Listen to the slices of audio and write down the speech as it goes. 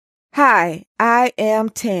Hi, I am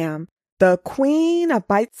Tam, the queen of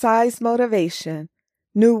bite-sized motivation.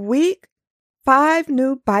 New week, 5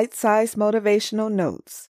 new bite-sized motivational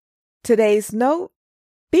notes. Today's note,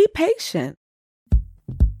 be patient.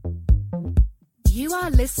 You are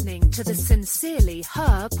listening to the Sincerely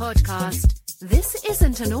Her podcast. This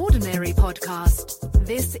isn't an ordinary podcast.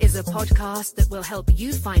 This is a podcast that will help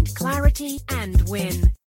you find clarity and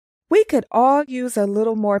win. We could all use a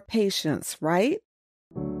little more patience, right?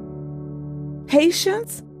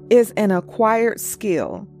 Patience is an acquired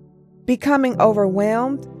skill. Becoming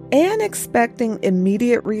overwhelmed and expecting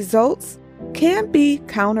immediate results can be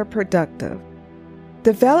counterproductive.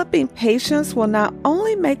 Developing patience will not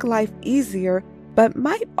only make life easier, but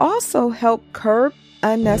might also help curb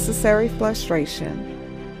unnecessary frustration.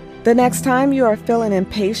 The next time you are feeling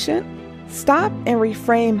impatient, stop and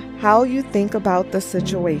reframe how you think about the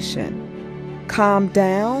situation. Calm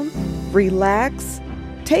down, relax,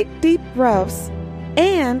 take deep breaths,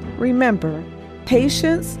 and remember,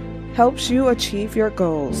 patience helps you achieve your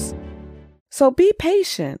goals. So be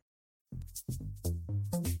patient.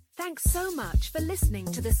 Thanks so much for listening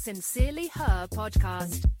to the Sincerely Her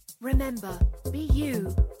podcast. Remember, be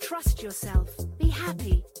you, trust yourself, be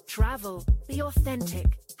happy, travel, be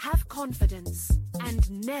authentic, have confidence,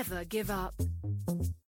 and never give up.